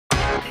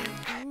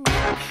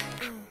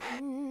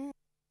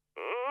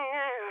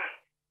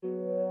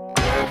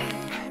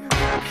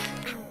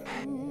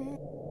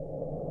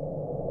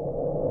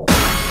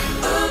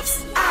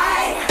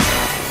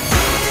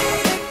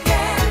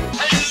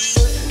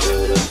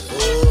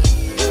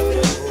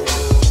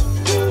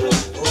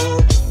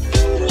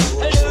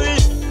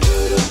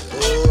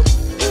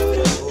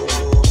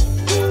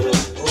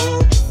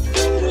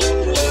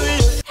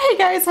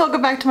welcome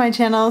back to my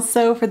channel.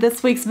 So for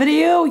this week's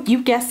video,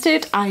 you guessed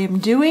it, I am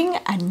doing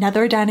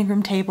another dining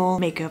room table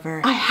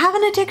makeover. I have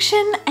an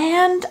addiction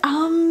and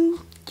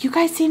you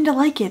guys seem to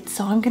like it,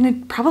 so I'm gonna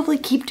probably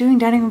keep doing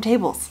dining room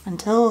tables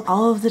until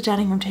all of the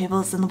dining room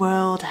tables in the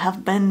world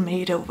have been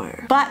made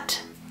over.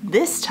 But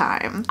this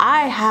time,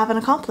 I have an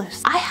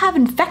accomplice. I have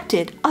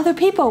infected other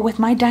people with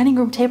my dining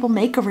room table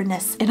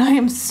makeoverness, and I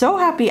am so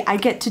happy I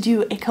get to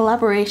do a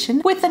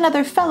collaboration with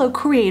another fellow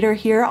creator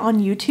here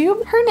on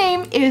YouTube. Her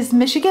name is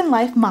Michigan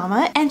Life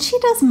Mama, and she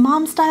does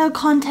mom style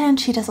content.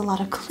 She does a lot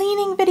of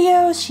cleaning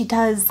videos. She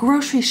does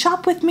grocery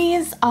shop with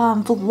me's,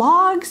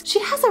 vlogs. She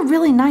has a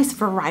really nice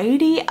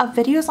variety of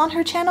videos on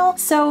her channel.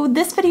 So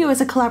this video is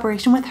a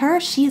collaboration with her.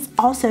 She's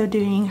also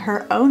doing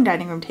her own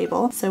dining room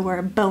table. So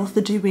we're both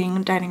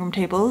doing dining room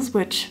tables,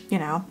 which, you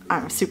know,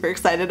 I'm super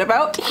excited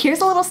about.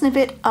 Here's a little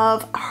snippet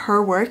of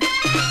her work.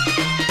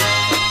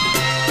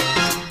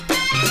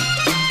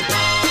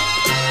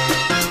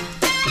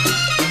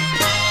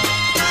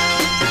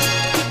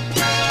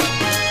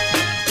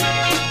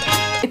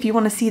 If you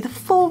want to see the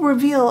full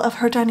reveal of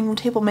her dining room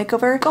table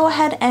makeover, go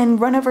ahead and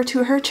run over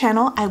to her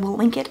channel. I will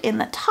link it in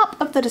the top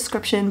of the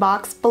description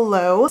box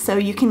below so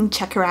you can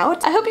check her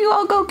out. I hope you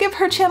all go give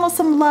her channel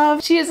some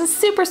love. She is a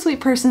super sweet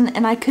person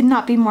and I could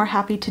not be more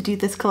happy to do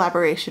this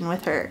collaboration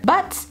with her.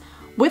 But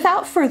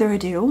without further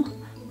ado,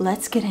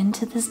 let's get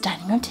into this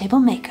dining room table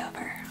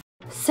makeover.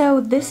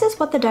 So this is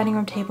what the dining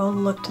room table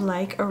looked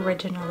like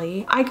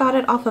originally. I got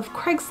it off of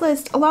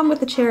Craigslist along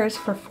with the chairs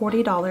for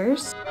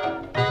 $40.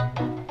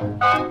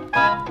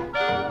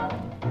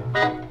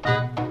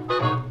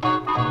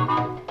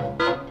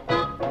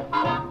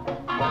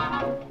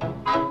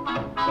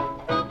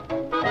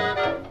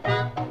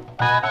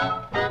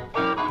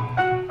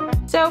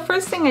 So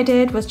first thing I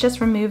did was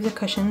just remove the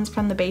cushions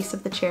from the base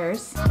of the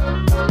chairs,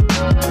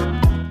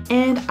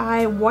 and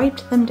I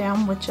wiped them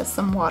down with just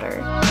some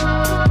water.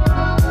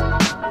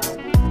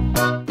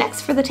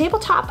 Next, for the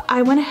tabletop,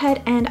 I went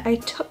ahead and I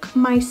took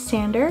my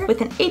sander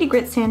with an 80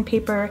 grit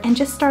sandpaper and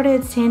just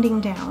started sanding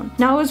down.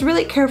 Now I was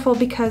really careful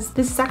because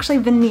this is actually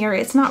veneer,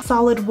 it's not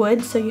solid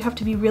wood, so you have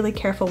to be really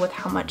careful with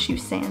how much you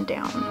sand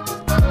down.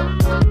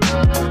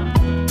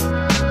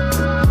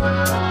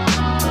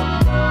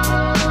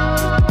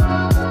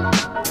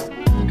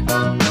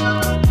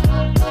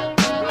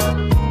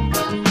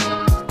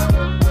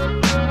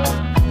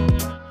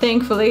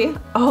 Thankfully,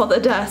 all the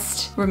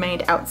dust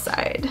remained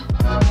outside.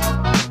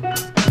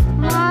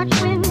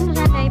 March winds and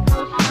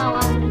April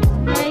showers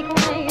make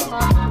way for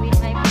sweet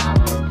May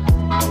flowers,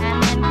 and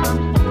then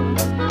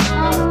comes the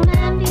moon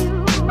and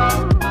you.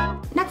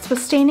 Next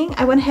was staining.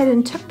 I went ahead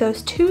and took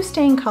those two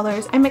stain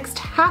colors. I mixed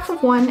half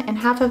of one and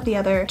half of the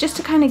other just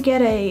to kind of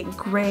get a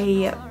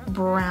gray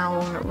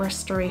brown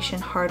restoration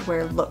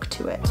hardware look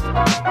to it.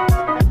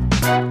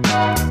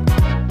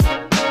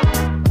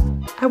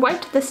 I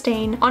wiped the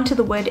stain onto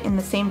the wood in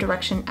the same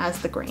direction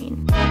as the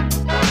grain.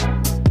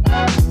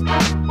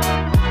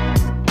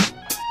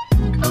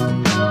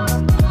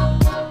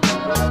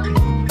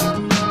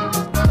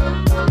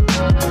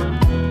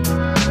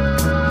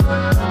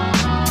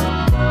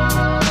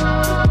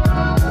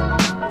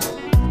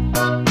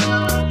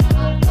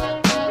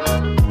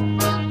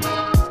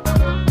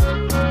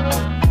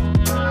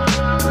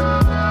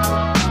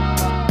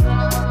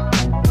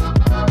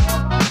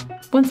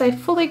 Once I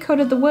fully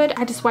coated the wood,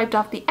 I just wiped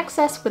off the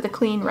excess with a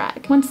clean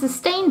rag. Once the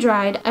stain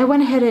dried, I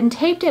went ahead and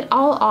taped it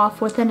all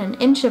off within an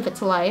inch of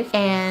its life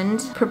and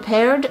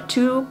prepared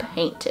to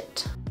paint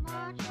it.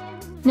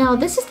 Now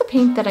this is the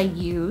paint that I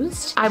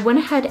used. I went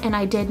ahead and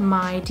I did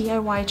my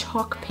DIY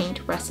chalk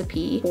paint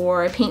recipe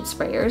for paint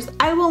sprayers.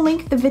 I will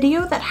link the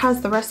video that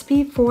has the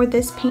recipe for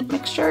this paint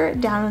mixture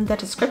down in the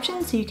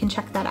description so you can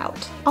check that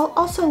out. I'll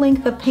also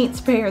link the paint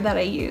sprayer that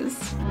I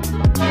use.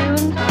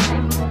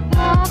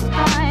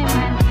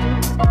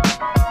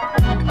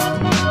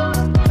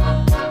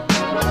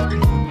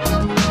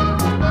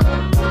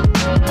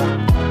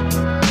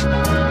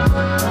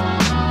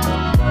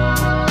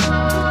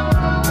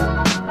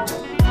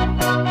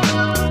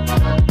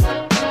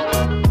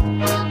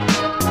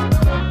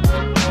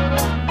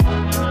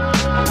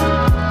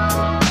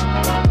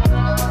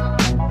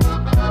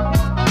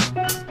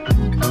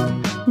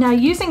 Now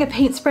using a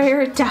paint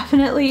sprayer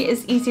definitely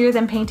is easier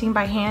than painting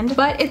by hand,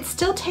 but it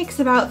still takes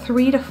about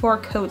 3 to 4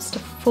 coats to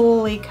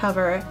fully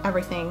cover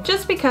everything,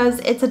 just because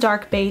it's a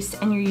dark base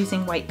and you're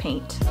using white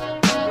paint.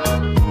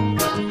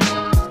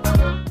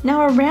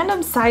 Now a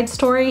random side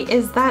story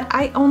is that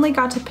I only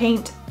got to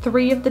paint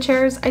 3 of the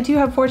chairs. I do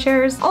have 4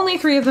 chairs, only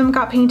 3 of them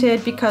got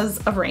painted because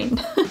of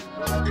rain.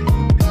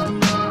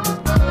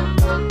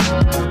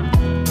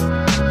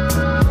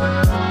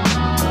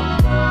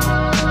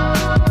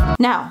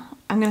 Now,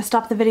 I'm gonna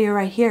stop the video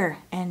right here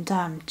and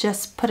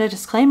just put a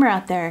disclaimer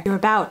out there. You're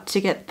about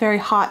to get very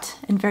hot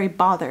and very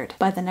bothered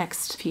by the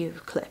next few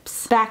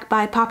clips. Back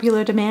by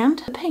popular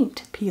demand, the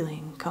paint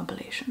peeling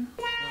compilation.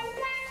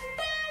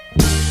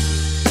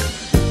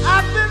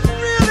 I've been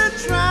really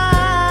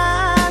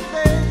trying,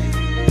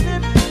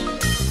 baby,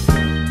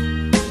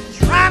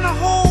 trying to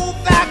hold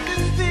back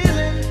this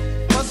feeling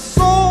for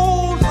so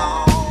long.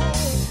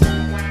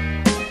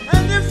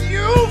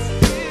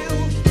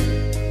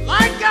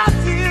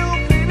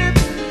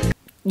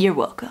 You're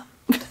welcome.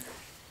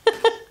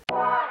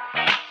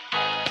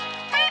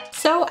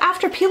 So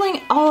after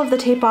peeling all of the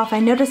tape off, I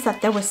noticed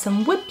that there was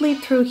some wood bleed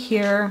through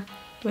here.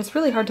 It was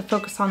really hard to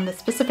focus on the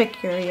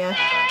specific area.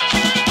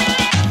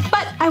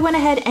 But I went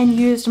ahead and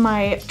used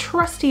my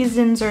trusty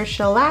Zinsser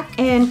shellac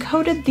and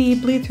coated the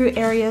bleed through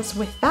areas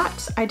with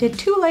that. I did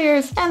 2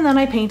 layers and then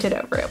I painted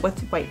over it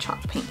with white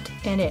chalk paint.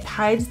 And it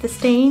hides the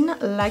stain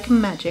like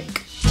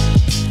magic.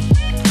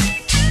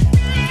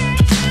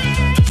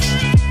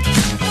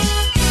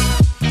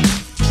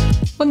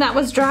 When that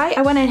was dry,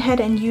 I went ahead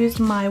and used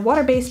my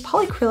water-based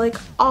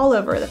polyacrylic all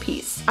over the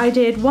piece. I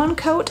did 1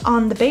 coat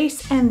on the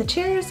base and the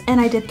chairs, and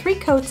I did 3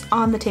 coats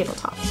on the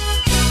tabletop.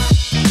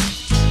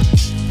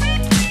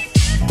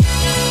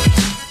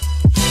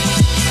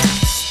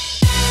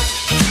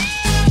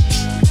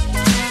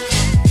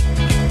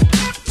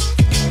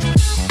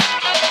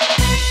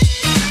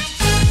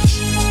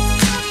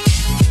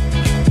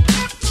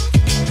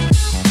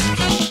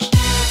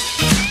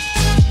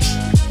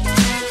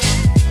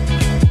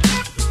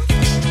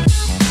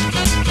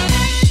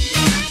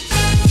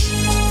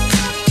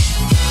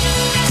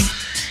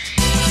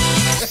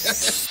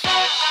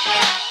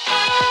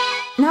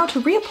 Now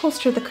to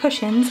reupholster the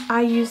cushions,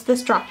 I used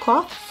this drop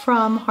cloth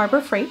from Harbor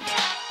Freight.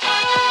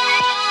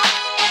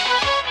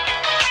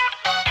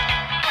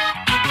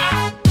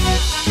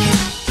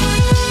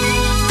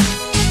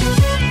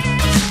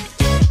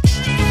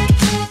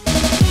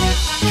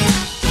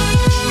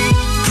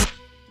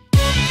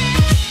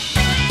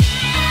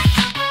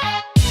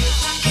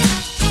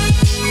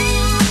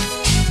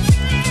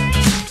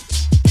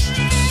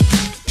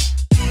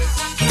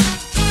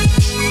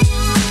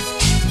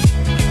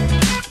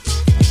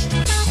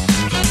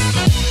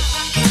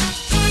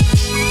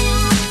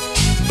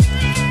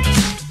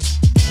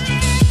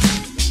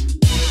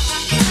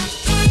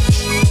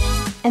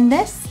 And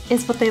this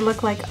is what they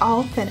look like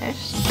all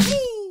finished.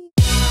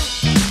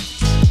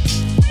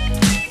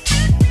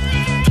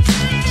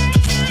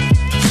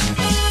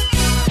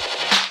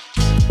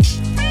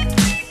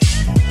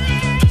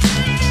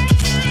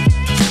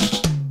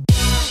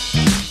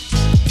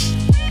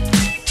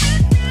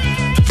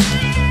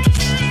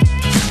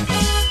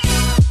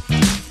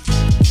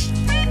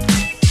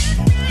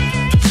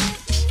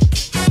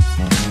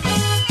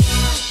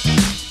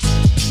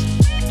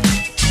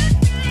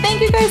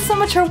 Thank you guys so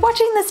much for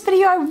watching this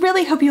video. I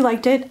really hope you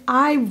liked it.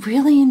 I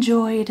really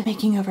enjoyed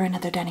making over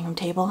another dining room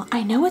table.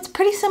 I know it's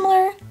pretty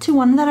similar to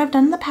one that I've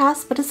done in the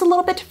past, but it's a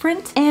little bit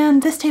different.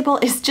 And this table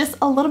is just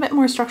a little bit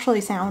more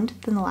structurally sound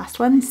than the last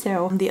one.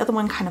 So the other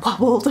one kind of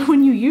wobbled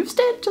when you used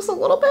it just a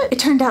little bit. It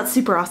turned out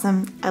super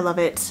awesome. I love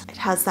it. It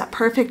has that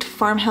perfect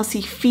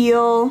farmhousey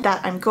feel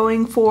that I'm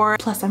going for.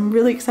 Plus I'm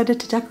really excited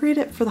to decorate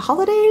it for the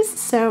holidays.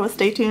 So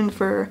stay tuned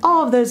for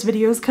all of those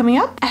videos coming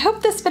up. I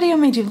hope this video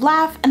made you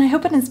laugh and I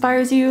hope it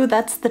inspires you.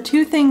 That's the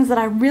 2 things that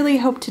I really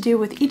hope to do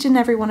with each and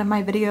every one of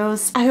my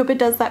videos. I hope it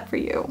does that for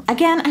you.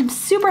 Again, I'm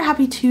super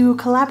happy to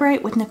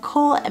collaborate with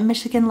Nicole at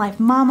Michigan Life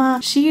Mama.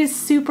 She is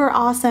super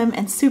awesome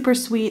and super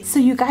sweet, so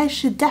you guys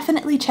should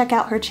definitely check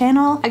out her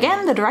channel.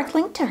 Again, the direct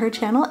link to her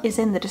channel is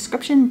in the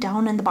description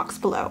down in the box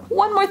below.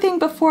 One more thing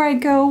before I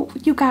go,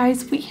 you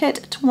guys, we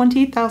hit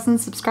 20,000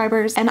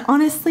 subscribers and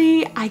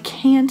honestly, I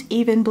can't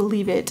even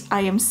believe it.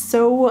 I am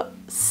so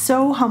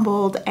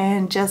humbled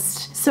and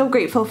just so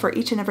grateful for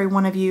each and every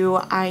one of you.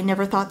 I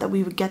never thought that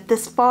we would get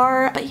this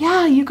far, but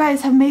yeah, you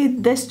guys have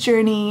made this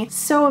journey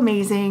so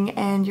amazing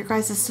and your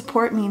guys'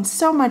 support means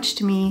so much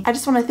to me. I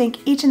just want to thank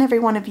each and every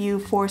one of you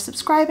for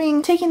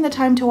subscribing, taking the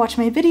time to watch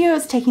my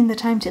videos, taking the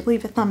time to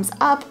leave a thumbs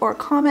up or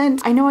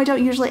comment. I know I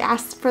don't usually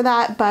ask for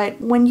that,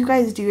 but when you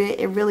guys do it,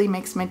 it really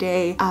makes my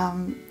day.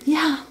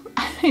 Yeah.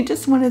 I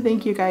just want to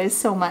thank you guys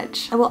so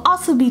much. I will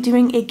also be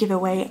doing a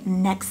giveaway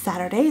next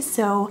Saturday,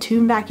 so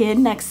tune back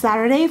in next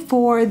Saturday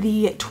for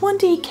the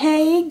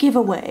 20K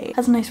giveaway.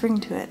 Has a nice ring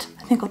to it.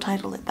 I think I'll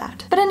title it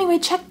that. But anyway,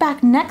 check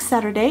back next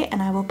Saturday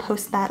and I will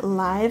post that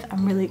live.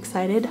 I'm really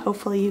excited.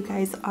 Hopefully you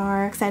guys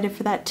are excited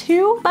for that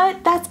too.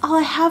 But that's all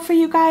I have for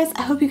you guys.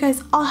 I hope you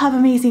guys all have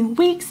amazing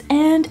weeks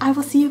and I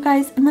will see you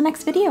guys in the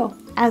next video.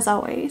 As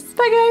always.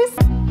 Bye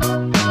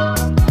guys!